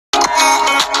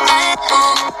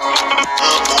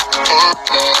Hello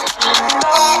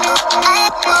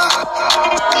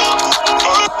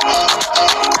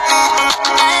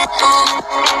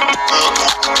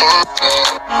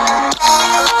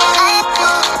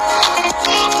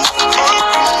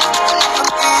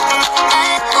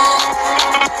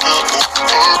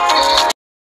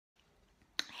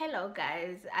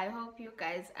guys, I hope you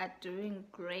guys are doing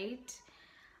great.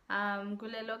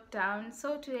 Gule lockdown.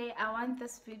 So today I want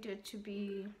this video to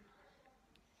be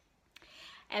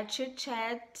a chit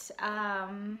chat,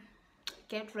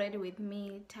 get ready with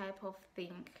me type of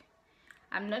thing.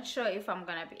 I'm not sure if I'm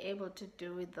gonna be able to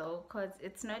do it though, because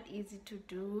it's not easy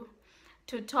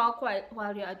to talk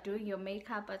while you are doing your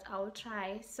makeup, but I'll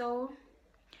try. So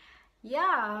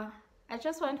yeah, I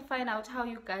just want to find out how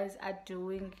you guys are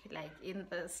doing, like, in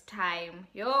this time.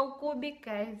 Yo, Kubi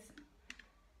guys.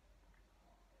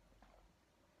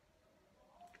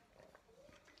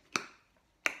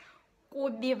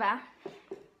 Kubiva.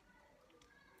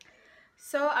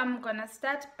 So I'm gonna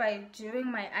start by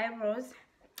doing my eyebrows.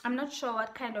 I'm not sure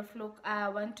what kind of look I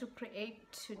want to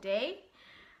create today,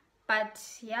 but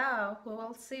yeah, we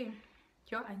will see.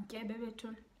 Yo, baby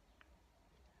too.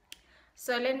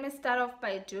 So let me start off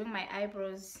by doing my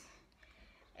eyebrows,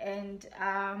 and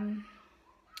I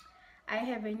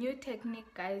have a new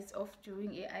technique, guys, of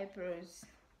doing your eyebrows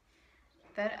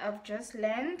that I've just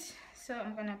learned, so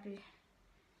I'm gonna be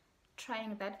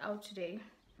trying that out today.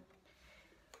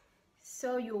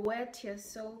 So you wet your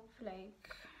soap,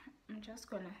 like, I'm just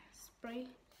gonna spray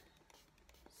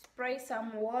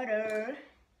some water,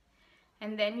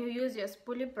 and then you use your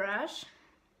spoolie brush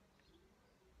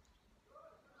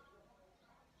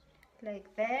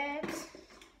like that,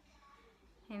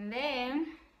 and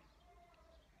then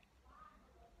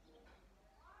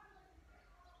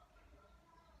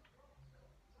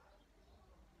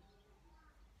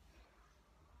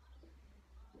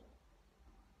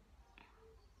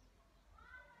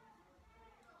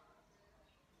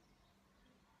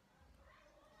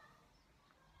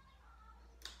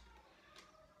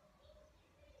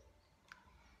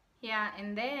yeah,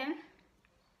 and then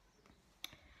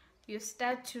you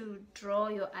start to draw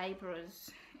your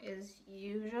eyebrows as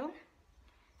usual.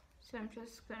 So I'm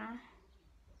just gonna,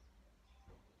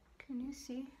 can you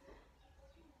see?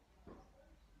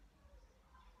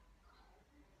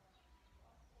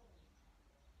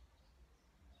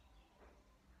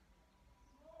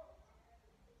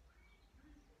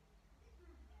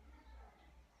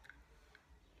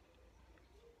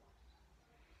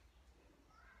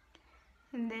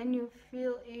 And then you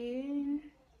fill in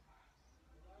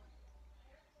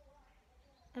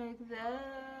like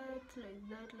that, like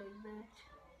that, like that.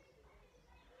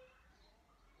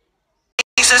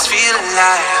 Jesus feel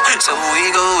alive, so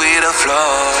we go with the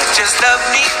flow. Just love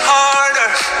me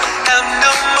harder, have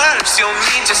no mercy on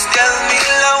me. Just tell me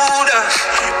louder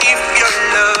if you're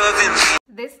loving me.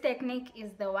 This technique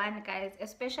is the one, guys,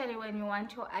 especially when you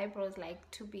want your eyebrows like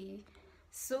to be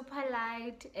super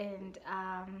light and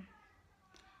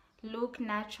look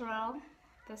natural.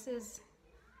 This is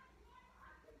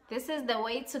the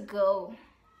way to go.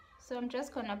 So I'm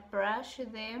just gonna brush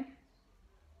them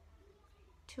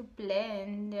to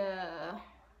blend.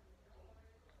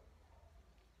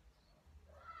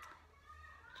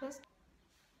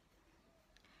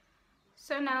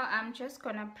 So now I'm just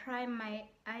gonna prime my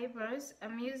eyebrows.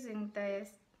 I'm using the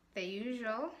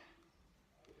usual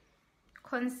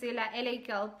concealer, LA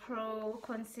Girl Pro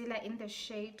concealer in the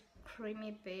shade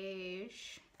Creamy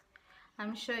Beige.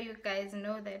 I'm sure you guys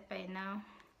know that by now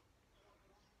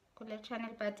kule channel,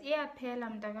 but iyaphela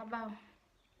mntakabawo,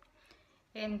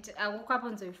 and akukho apho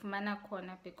ngizoyifumana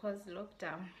khona because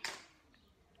lockdown.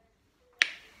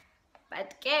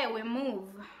 But ke we move.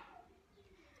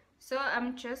 So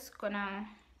I'm just gonna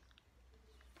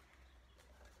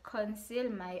conceal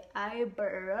my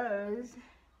eyebrows.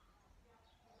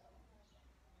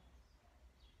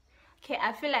 Okay,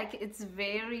 I feel like it's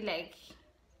very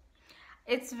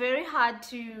hard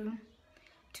to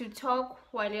talk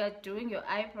while you're doing your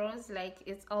eyebrows. Like,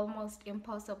 it's almost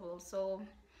impossible. So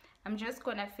I'm just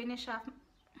gonna finish up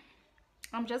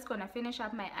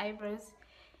my eyebrows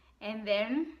and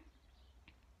then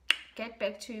get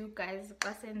back to you guys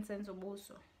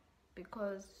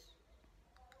because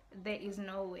there is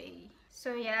no way.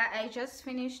 So yeah, I just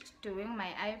finished doing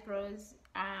my eyebrows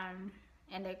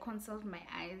and I concealed my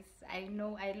eyes. I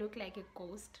know I look like a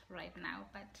ghost right now,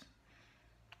 but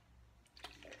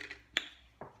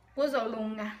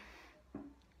kuzolunga.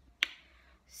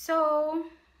 So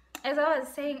as I was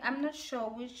saying, I'm not sure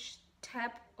which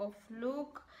type of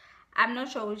look, I'm not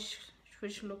sure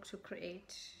which look to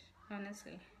create,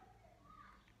 honestly.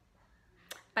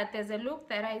 But there's a look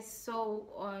that I saw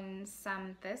on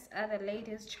this other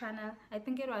lady's channel. I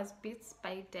think it was Beats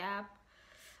by Dab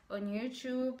on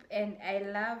YouTube, and I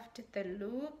loved the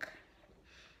look,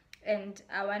 and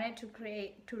I wanted to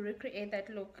recreate that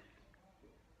look.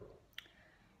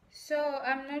 So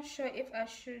I'm not sure if I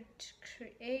should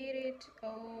create it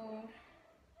or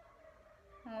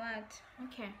what.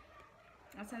 Okay,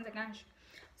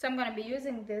 so I'm gonna be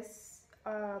using this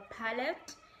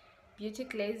palette, Beauty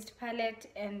Glazed palette,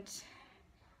 and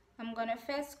I'm gonna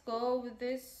first go with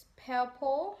this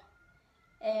purple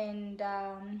and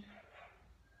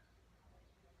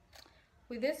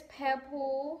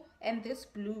this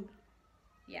blue,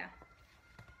 yeah,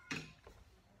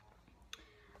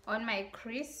 on my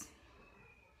crease.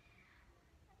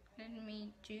 Let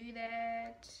me do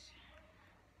that.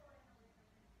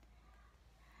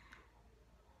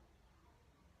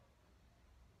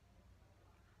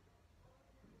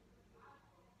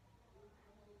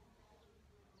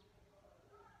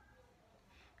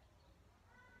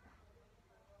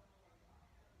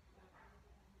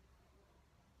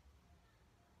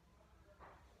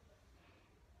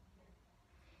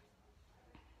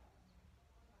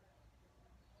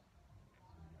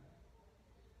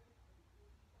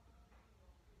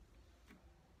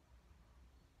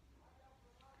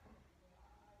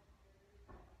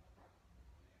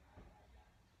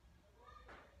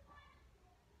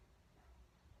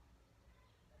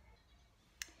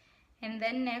 And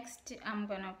then next I'm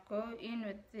gonna go in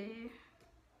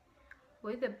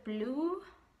with the blue,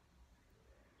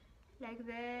 like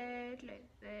that.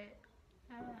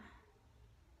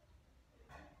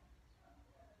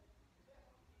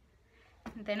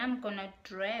 And then I'm gonna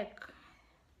drag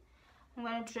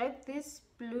this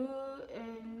blue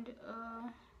and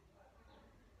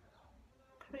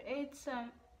create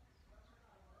some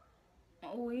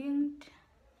winged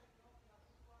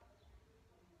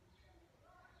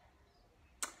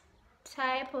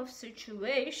type of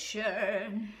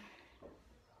situation.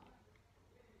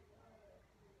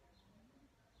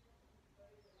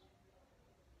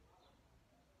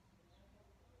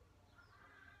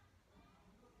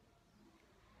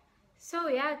 So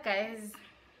yeah guys,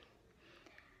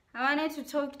 I wanted to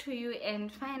talk to you and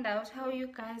find out how you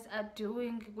guys are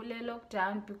doing with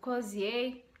lockdown, because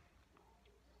yay,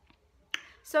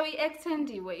 so we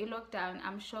extended we lockdown,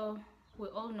 I'm sure we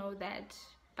all know that,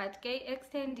 but gay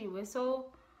extended we,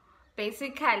 so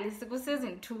basically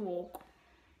season 2 walk,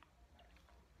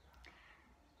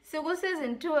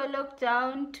 season 2 a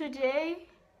lockdown. Today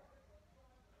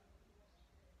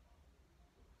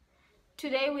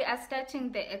we are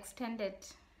starting the extended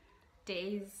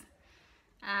days,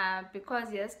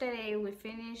 because yesterday we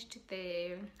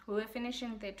were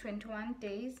finishing the 21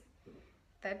 days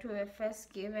that we were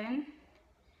first given.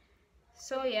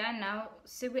 So yeah, now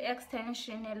see we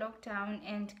extension a lockdown,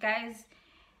 and guys,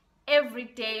 every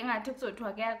day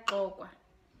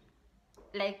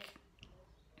like,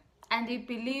 and I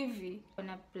believe I'm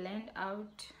gonna blend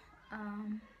out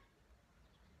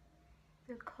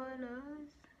the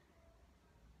colors.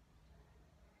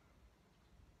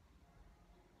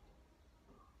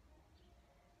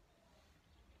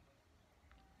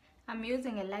 I'm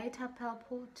using a lighter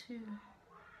purple to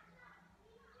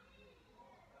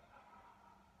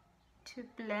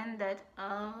blend that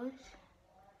out.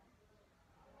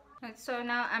 Right, so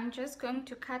now I'm just going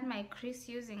to cut my crease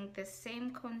using the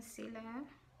same concealer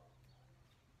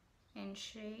and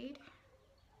shade.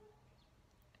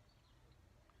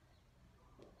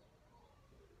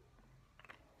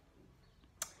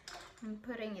 I'm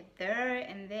putting it there,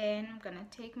 and then I'm gonna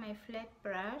take my flat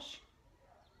brush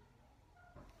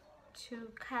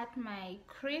to cut my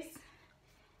crease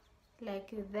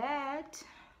like that.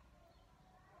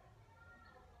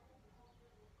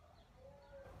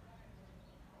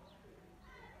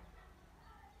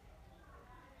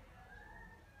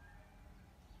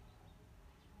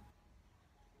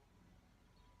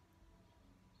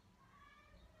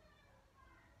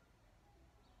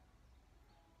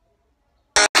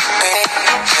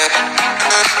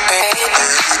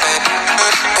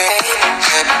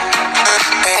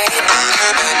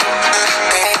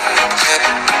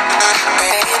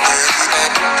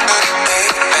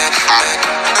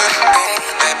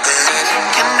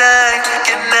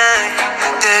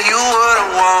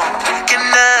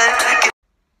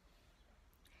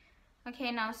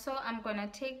 Okay, now so I'm gonna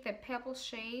take the purple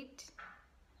shade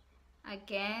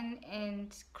again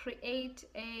and create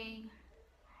a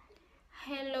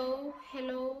hello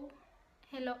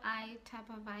eye type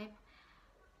of vibe.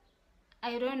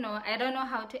 I don't know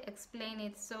how to explain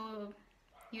it, so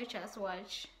you just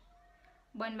watch.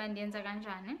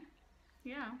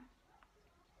 Yeah.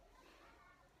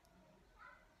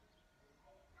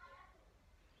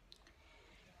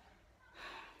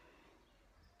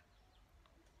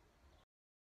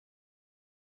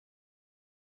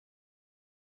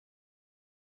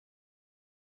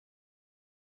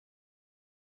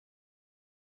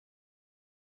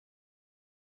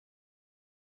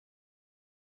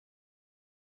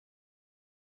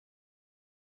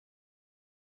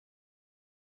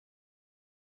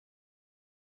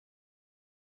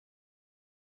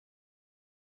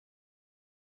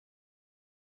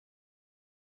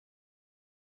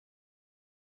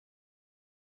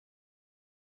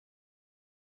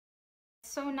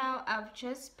 so now I've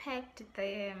just packed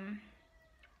the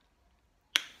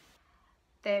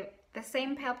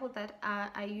same purple that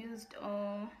I used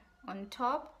on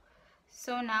top.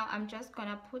 So now I'm just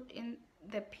gonna put in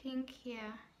the pink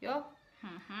here. Yo,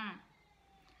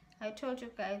 I told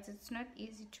you guys it's not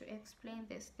easy to explain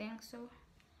this thing, so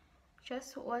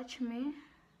just watch me.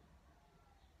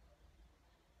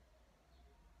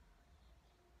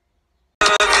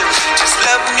 Just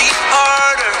love me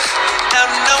harder,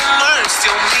 have no mercy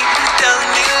on me, tell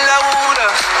me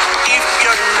louder if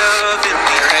you're loving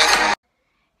me right.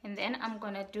 And then I'm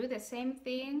gonna do the same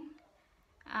thing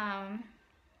on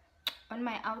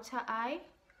my outer eye.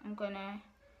 I'm gonna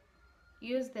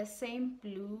use the same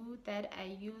blue that I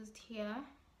used here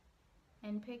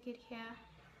and pick it here.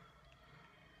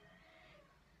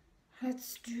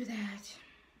 Let's do that.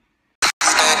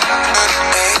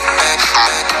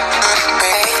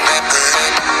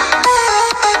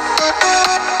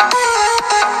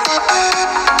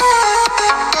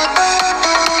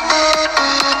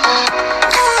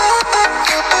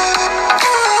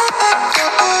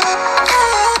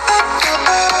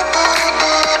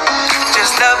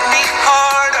 Just love me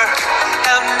harder,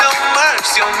 have no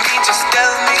mercy on me, just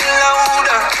tell me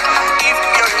louder if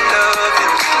you're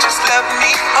loving me, just love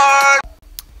me harder.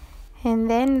 And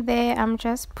then there I'm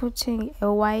just putting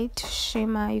a white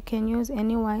shimmer. You can use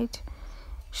any white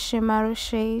shimmer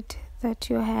shade that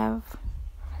you have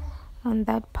on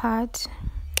that part,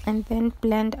 and then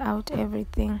blend out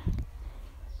everything.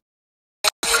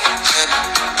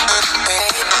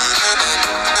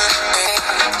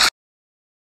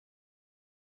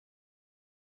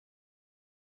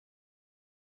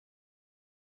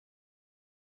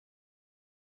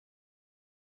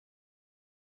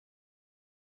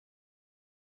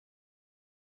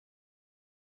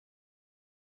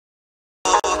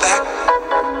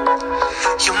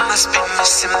 You must be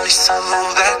missing me so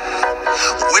bad.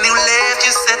 When you left,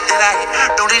 you said that I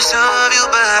don't deserve you,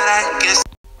 but I guess.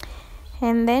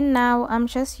 And then now I'm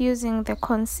just using the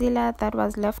concealer that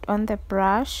was left on the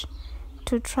brush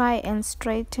to try and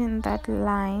straighten that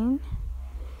line.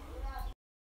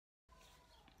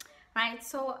 Right,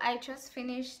 so I just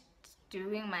finished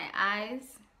doing my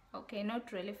eyes. Okay,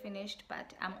 not really finished,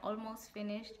 but I'm almost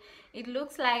finished. It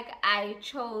looks like I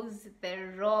chose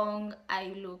the wrong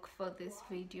eye look for this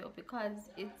video because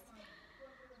it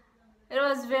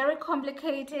was very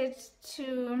complicated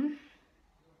to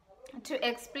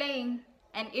explain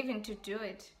and even to do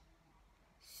it.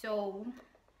 So,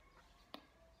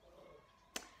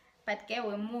 but okay,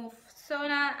 we move. So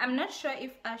now I'm not sure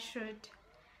if I should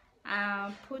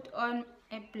put on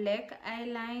a black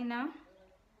eyeliner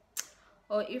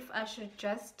or if I should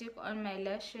just stick on my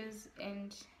lashes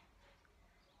and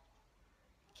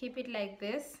keep it like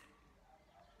this.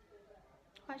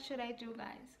 What should I do,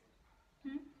 guys?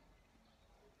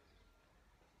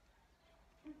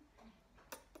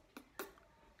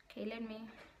 Okay, let me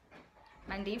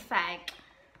mandifake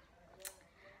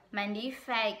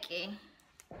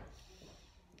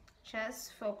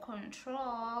just for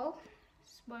control.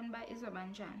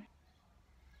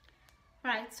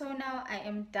 Right, so now I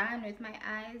am done with my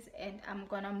eyes and I'm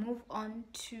gonna move on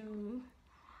to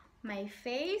my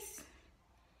face,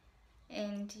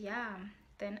 and yeah,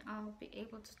 then I'll be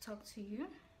able to talk to you.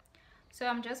 So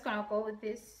I'm just gonna go with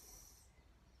this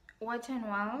Wet n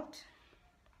Wild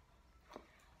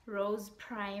Rose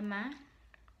Primer.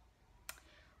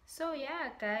 So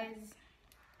yeah, guys,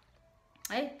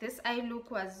 this eye look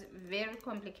was very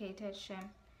complicated, Shem.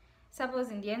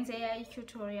 Suppose in the AI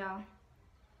tutorial,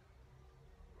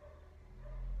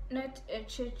 not a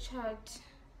chit-chat,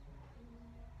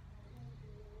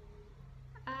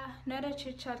 not a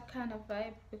chit-chat kind of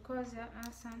vibe, because there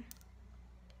are some,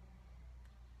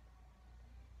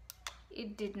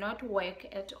 it did not work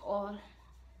at all.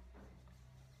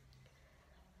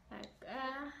 Like,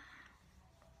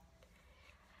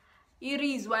 it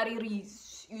is what it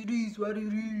is. It is what it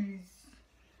is.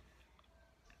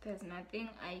 There's nothing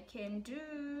I can do.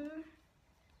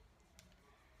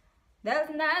 There's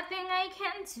nothing I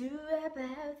can do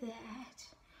about that.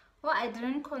 Well, I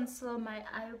didn't conceal my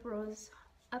eyebrows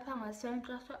upper my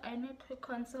center, so I need to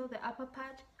conceal the upper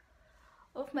part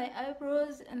of my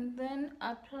eyebrows and then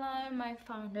apply my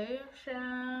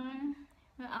foundation.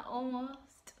 We are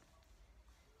almost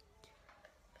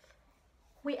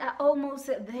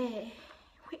there.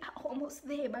 We are almost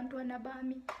there, Bantwana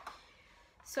Bami.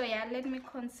 So yeah, let me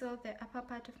conceal the upper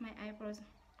part of my eyebrows.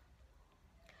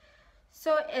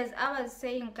 So as I was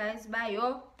saying, guys,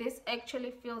 this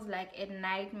actually feels like a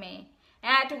nightmare.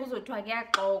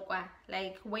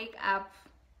 Like, wake up.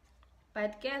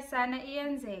 But guess sana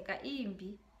iyenzeka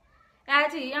imbi.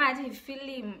 Engathi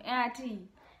film,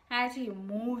 engathi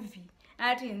movie,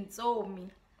 engathi intsomi.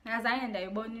 Ngazange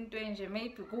ndayibona into enje,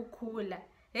 maybe kukhula.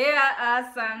 Hey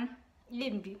asan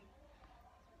limbi.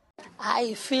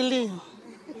 Hayi feeling.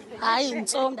 Hayi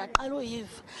intsomi ndaqala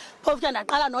uyiva. Phofu ke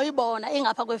ndaqala noyibona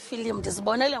ingapha kwefilm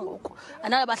ndizibonele ngoku.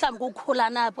 Andaba mhlawumbi kukhula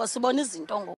napho sibona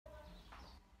izinto ngoku.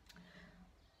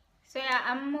 So yeah,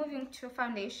 I'm moving to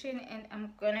foundation and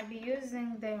I'm gonna be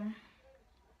using the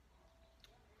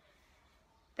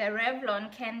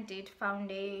Revlon Candid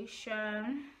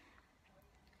foundation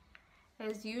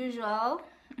as usual.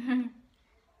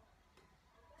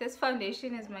 This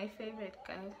foundation is my favorite,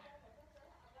 guys.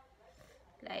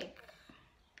 Like,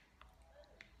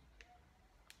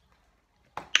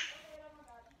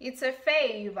 it's a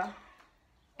fave.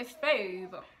 A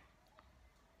fave.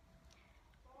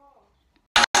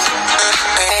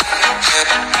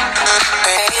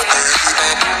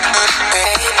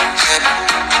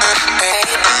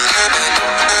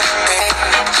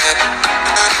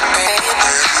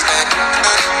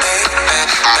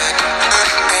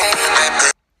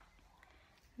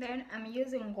 Then I'm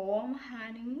using warm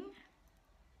honey,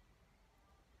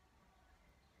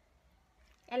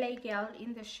 LA Girl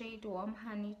in the shade Warm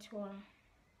Honey to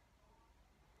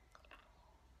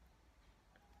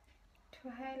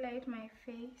highlight my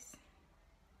face.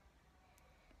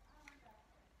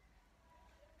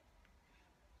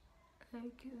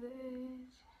 Like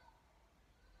this.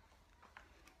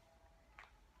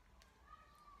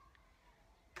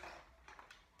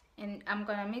 And I'm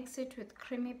gonna mix it with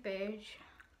creamy beige.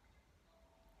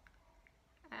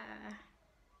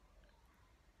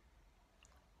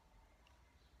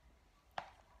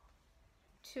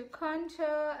 To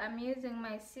contour, I'm using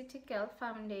my Citi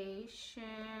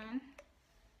foundation.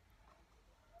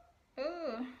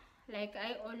 Oh, like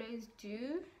I always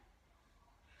do.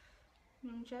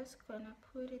 I'm just gonna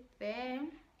put it there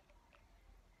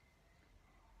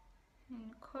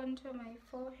and contour my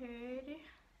forehead,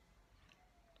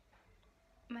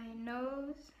 my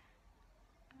nose,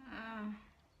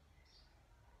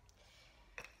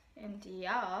 and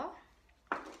yeah.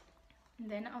 And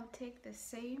then I'll take the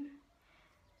same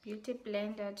beauty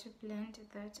blender to blend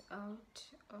that out.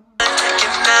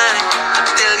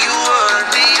 Tell you what,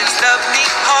 just love me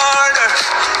harder.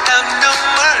 Have no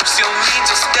mercy on me,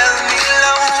 just tell me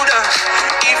louder.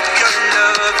 If you're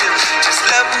loving me, just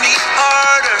love me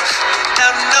harder.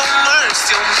 Have no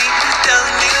mercy on me, tell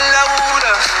me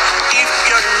louder. If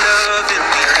you're loving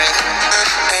me.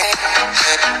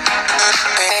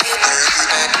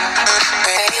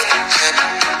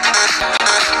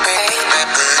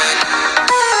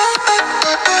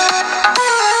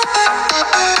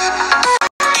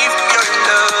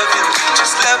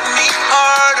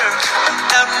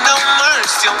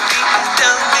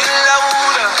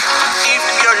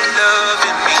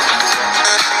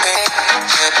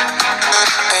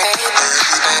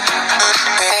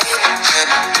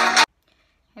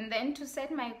 And then to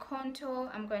set my contour,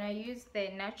 I'm gonna use the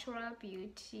Natural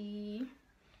Beauty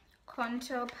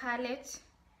contour palette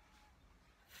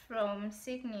from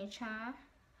Signature.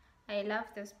 I love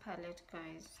this palette,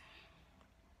 guys.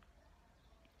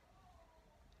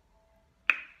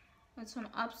 It's an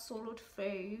absolute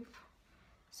fave.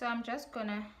 So I'm just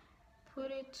gonna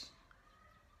put it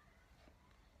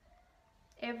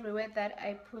everywhere that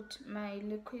I put my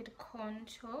liquid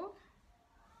contour,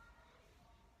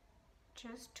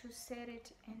 just to set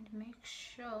it and make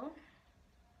sure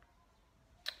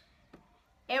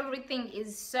everything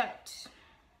is set.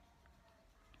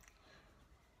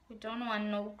 We don't want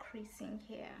no creasing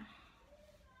here.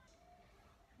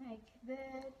 Like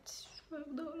that,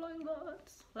 like that, like that,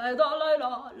 like that,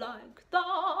 like that,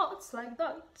 like that, like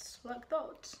that,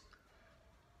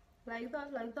 like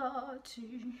that, like that, like that.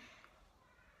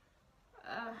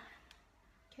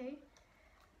 Okay.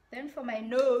 Then for my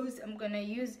nose, I'm gonna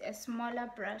use a smaller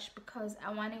brush because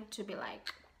I want it to be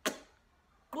like,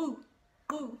 ooh,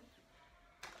 ooh.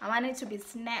 I want it to be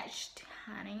snatched,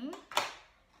 honey.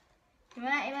 You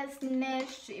want it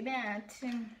snatched,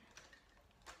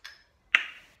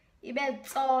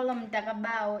 it's all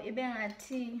mdakabawo,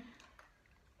 ngathi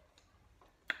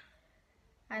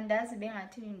andazi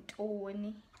bengathi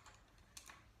intoni.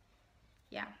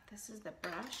 Yeah, this is the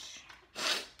brush.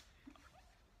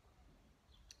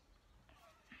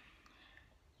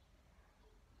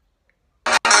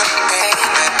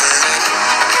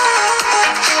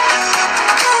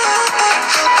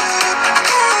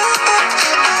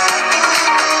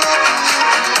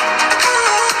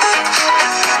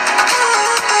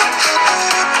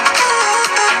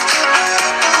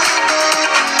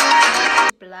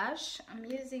 I'm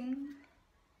using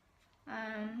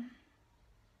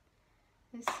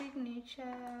the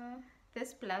Signature,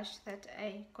 this blush that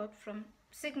I got from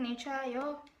Signature,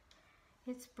 yo,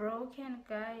 it's broken,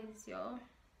 guys, yo.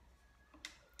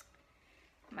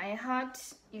 My heart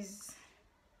is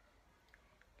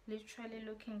literally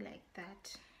looking like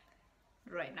that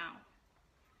right now.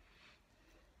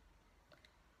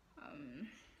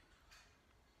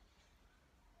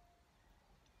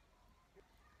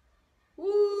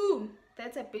 Ooh,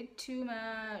 that's a bit too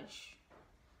much,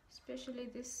 especially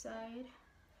this side.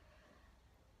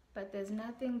 But there's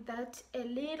nothing that a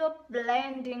little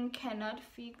blending cannot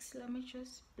fix. Let me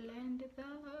just blend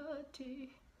that.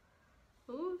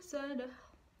 Oh, sad.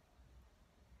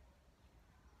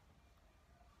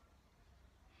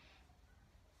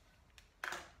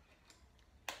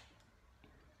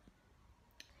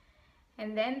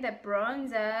 And then the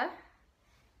bronzer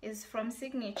is from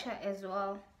Signature as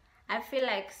well. I feel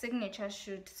like Signature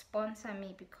should sponsor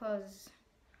me because,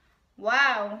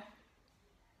 wow,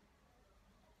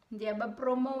 they're a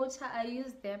promoter. I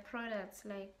use their products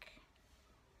like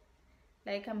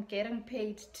I'm getting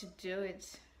paid to do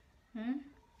it.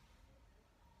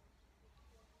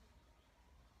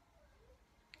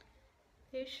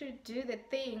 They should do the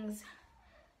things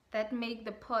that make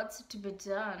the pots to be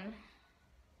done.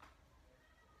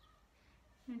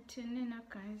 I'm tuning up,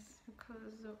 guys,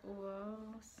 because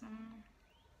wow, some.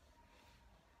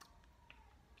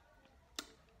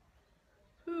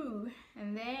 Ooh,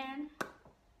 and then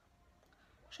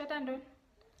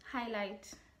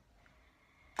highlight.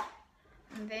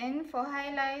 And then for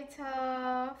highlighting,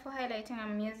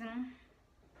 I'm using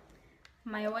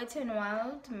my Wet n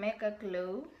Wild Mega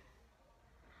Glow.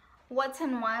 Wet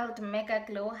n Wild Mega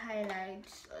Glow highlight,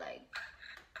 like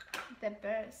the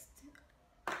best.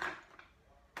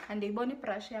 And the bony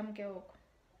brush found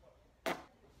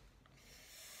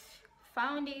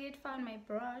my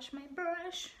brush,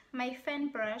 my fan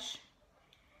brush.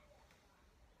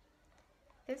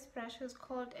 This brush is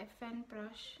called a fan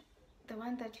brush, the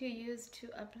one that you use to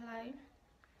apply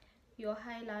your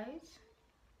highlight.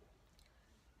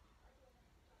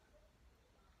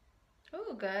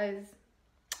 Oh, guys,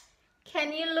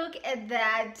 can you look at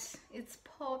that? It's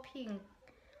popping.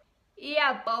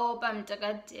 Yeah, Bob, I'm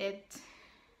dead.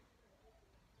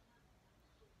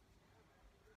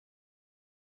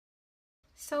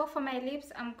 So for my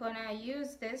lips, I'm gonna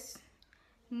use this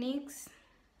NYX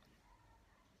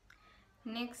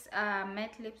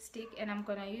matte lipstick, and I'm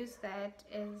gonna use that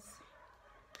as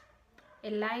a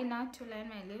liner to line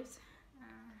my lips.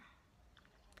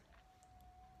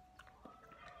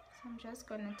 So I'm just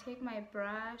gonna take my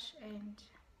brush and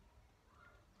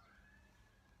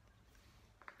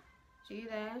do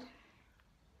that.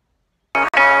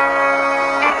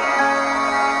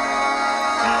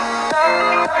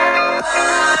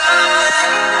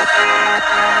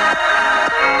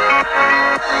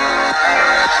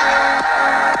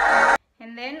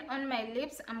 And then on my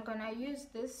lips, I'm gonna use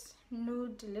this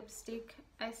nude lipstick,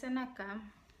 Eyeshadow.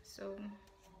 So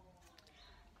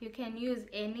you can use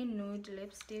any nude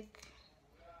lipstick,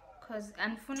 because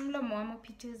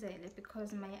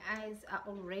because my eyes are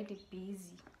already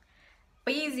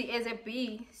busy as a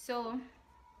bee. So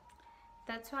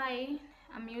that's why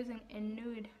I'm using a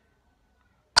nude.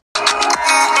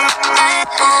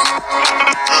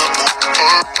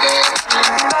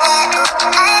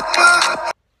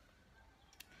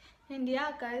 And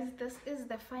yeah, guys, this is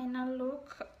the final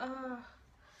look.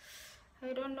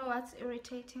 I don't know what's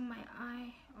irritating my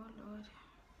eye. Oh Lord.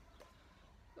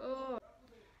 Oh,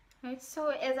 right. So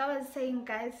as I was saying,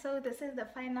 guys, so this is the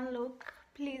final look.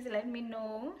 Please let me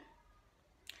know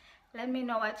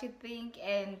what you think,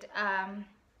 and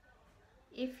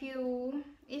if you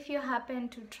happen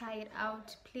to try it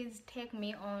out, please tag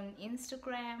me on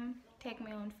Instagram, tag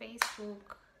me on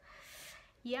Facebook.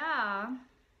 Yeah,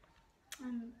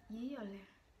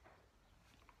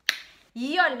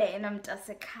 yiyole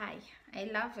namtasekhaya. I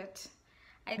love it.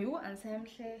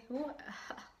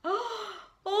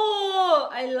 Oh,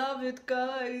 I love it,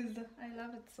 guys. I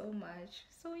love it so much.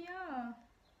 So yeah.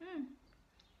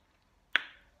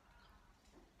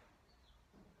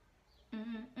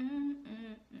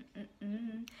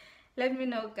 Let me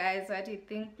know, guys, what you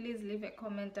think. Please leave a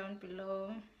comment down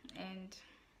below, and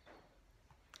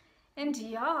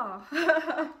yeah.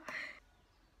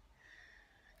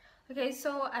 Okay,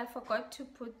 so I forgot to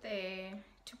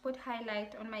put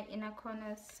highlight on my inner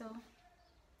corners, so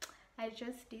I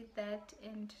just did that,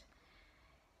 and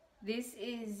this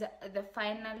is the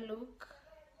final look.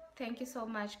 Thank you so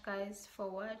much, guys, for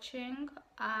watching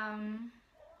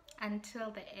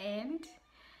until the end.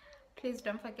 Please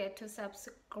don't forget to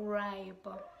subscribe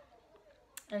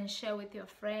and share with your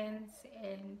friends,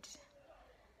 and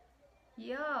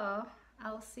yeah,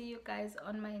 I'll see you guys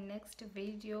on my next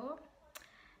video.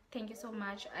 Thank you so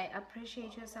much. I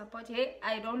appreciate your support. Hey,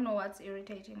 I don't know what's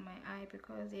irritating my eye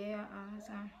because yeah,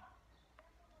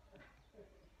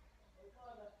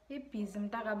 busy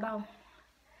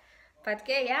but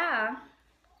okay, yeah,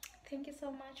 thank you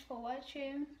so much for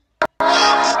watching.